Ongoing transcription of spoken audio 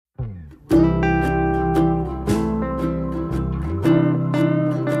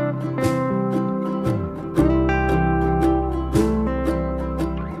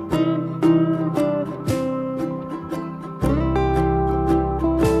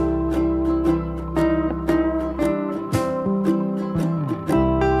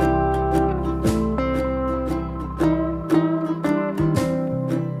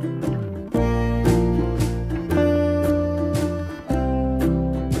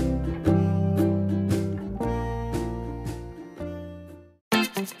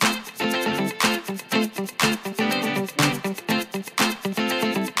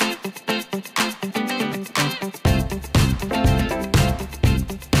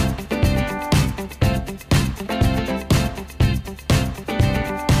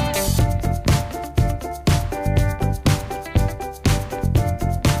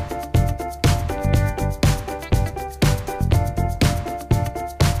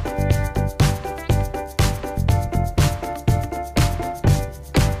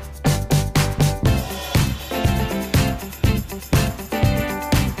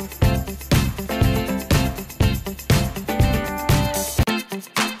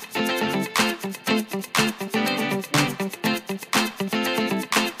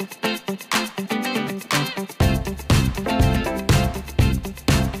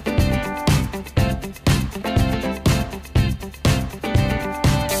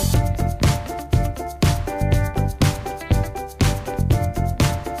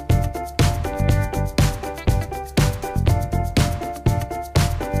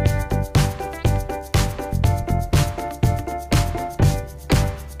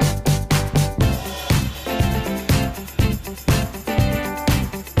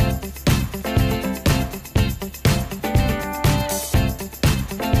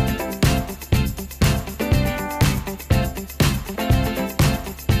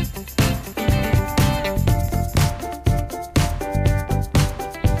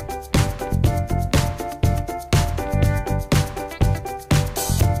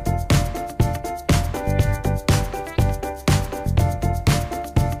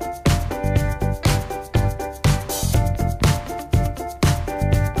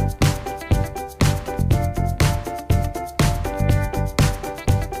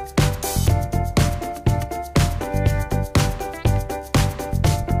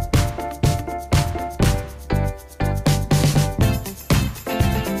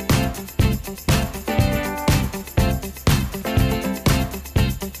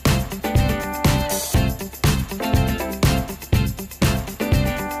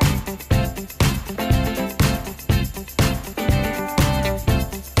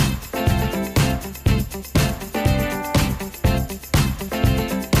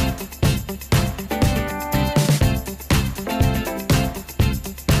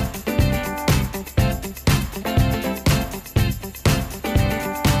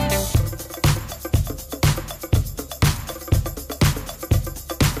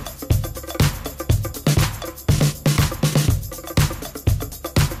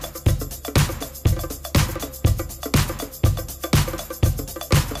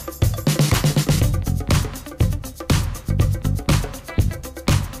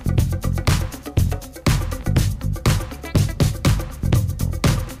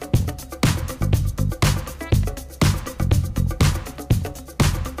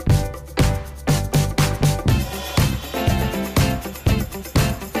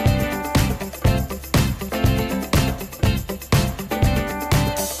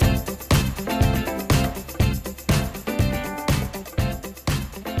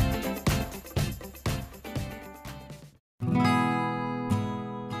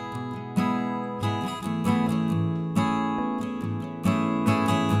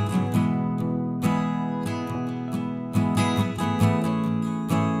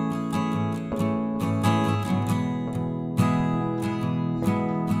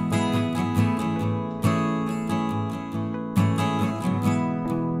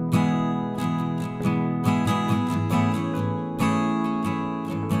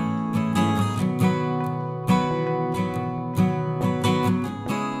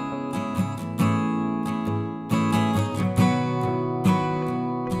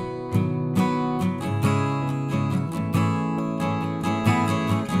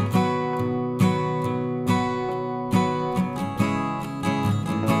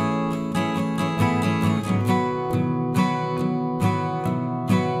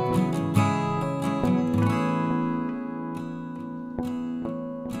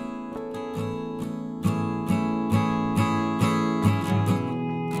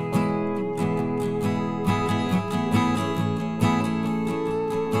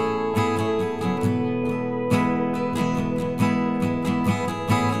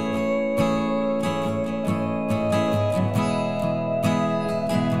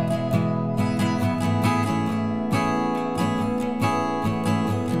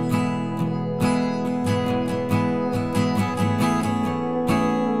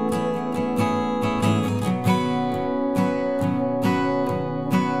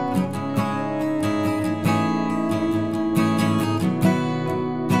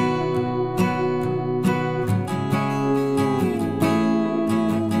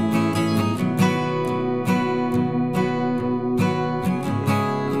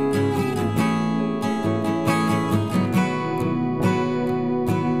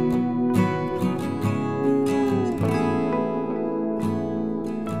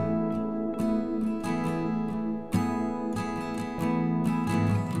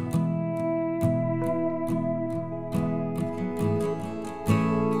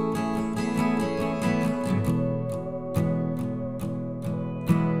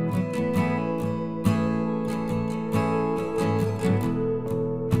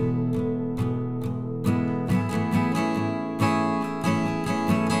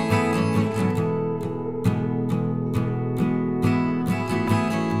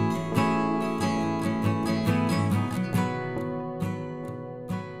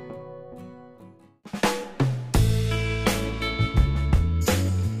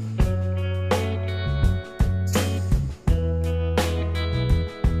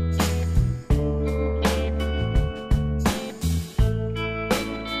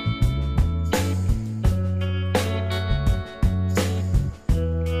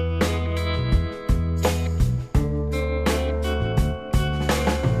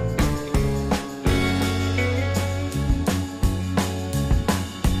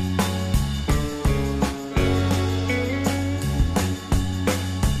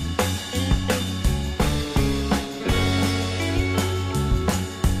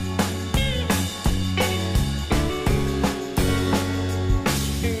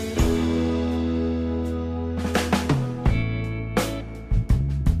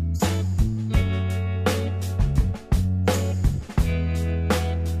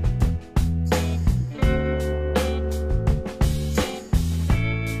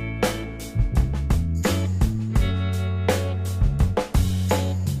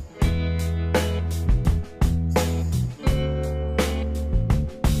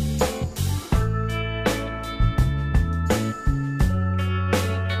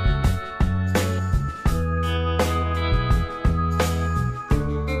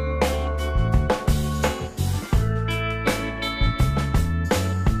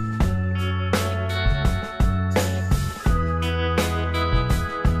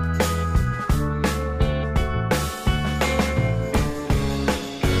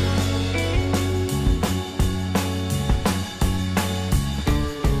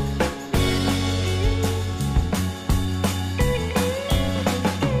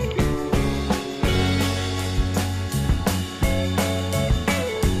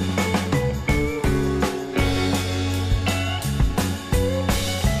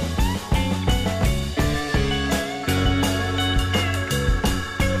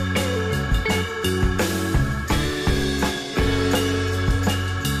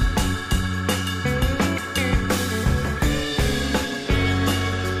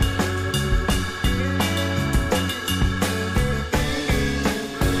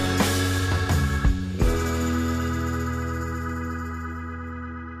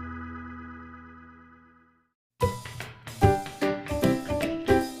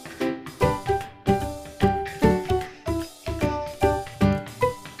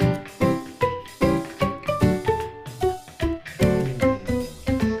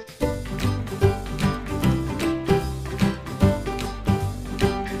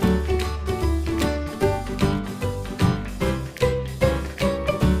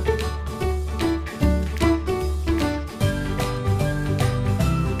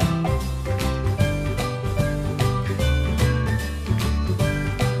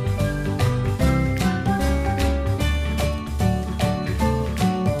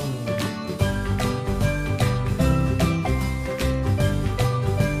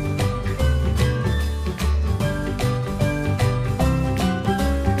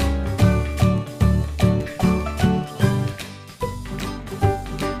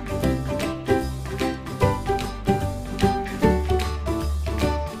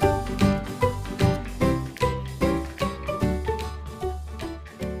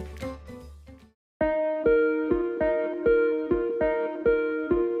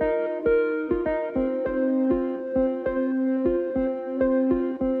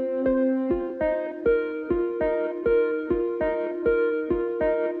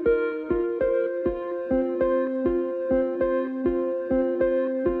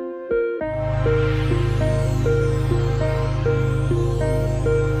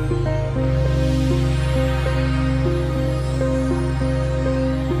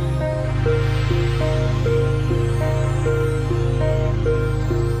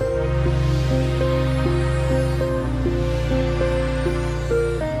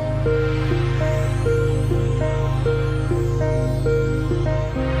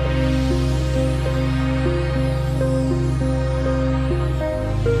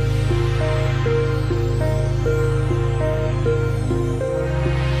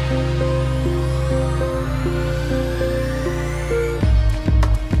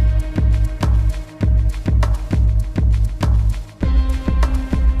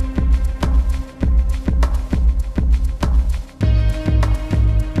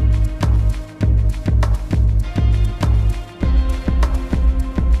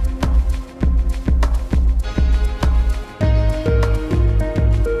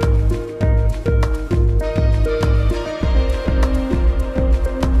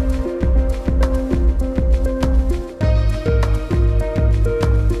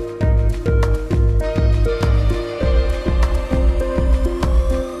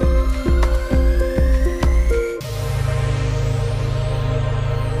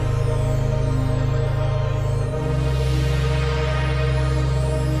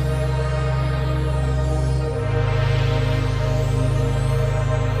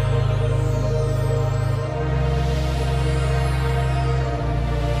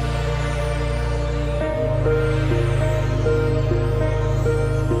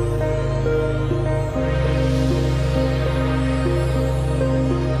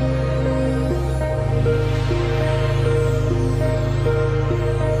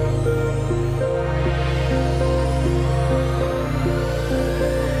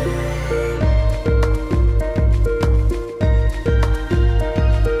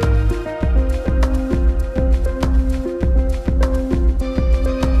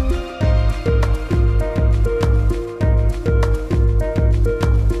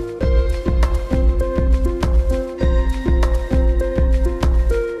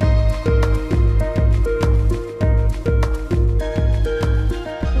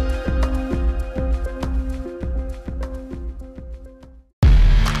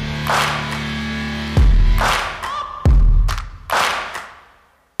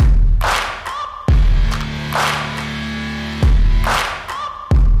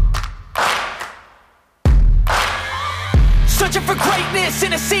searching for greatness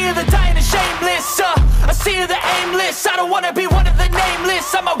in a sea of the dying and shameless, a sea of the aimless. I don't wanna be one of the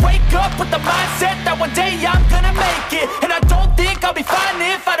nameless. I'ma wake up with the mindset that one day I'm gonna make it. And I don't think I'll be fine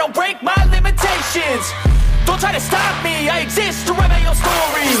if I don't break my limitations. Don't try to stop me, I exist to write my own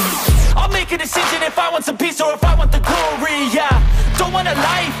story. I'll make a decision if I want some peace or if I want the glory, yeah. Don't want a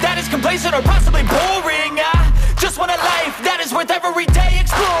life that is complacent or possibly boring. I just want a life that is worth every day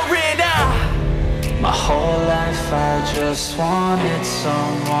exploring. My whole life I just wanted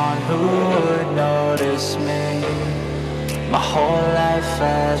someone who would notice me. My whole life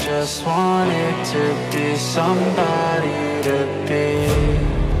I just wanted to be somebody to be.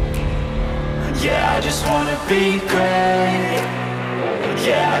 Yeah, I just wanna be great.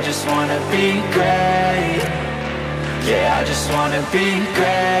 Yeah, I just wanna be great. Yeah, I just wanna be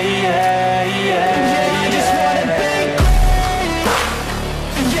great. Yeah, yeah, yeah, I just wanna be great.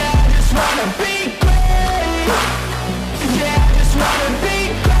 Yeah, I just wanna be great. Yeah, I just wanna be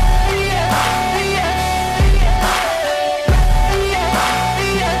great. Yeah, yeah, yeah, yeah,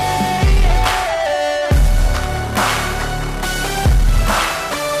 yeah.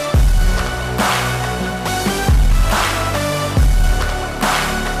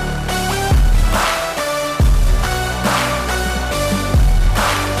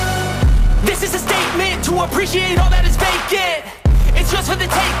 This is a statement to appreciate all that is vacant. It's yours for the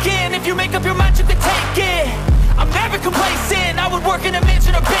taking. If you make up your mind, you can take it. I'm never complacent. I would work in a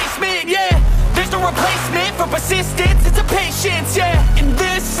mansion or basement, yeah. There's no replacement for persistence, it's a patience, yeah. In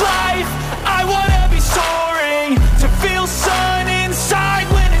this life, I wanna be soaring, to feel sun inside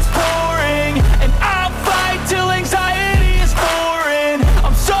when it's pouring. And I'll fight till anxiety is foreign.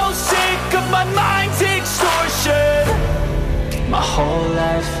 I'm so sick of my mind's extortion. My whole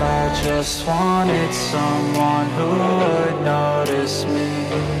life I just wanted someone who would notice me.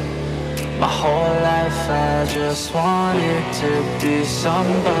 My whole life I just wanted to be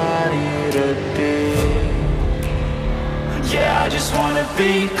somebody to be. Yeah, I just wanna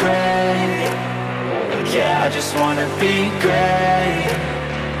be great. Yeah, I just wanna be great.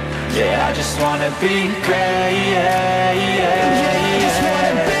 Yeah, I just wanna be great. Yeah, yeah.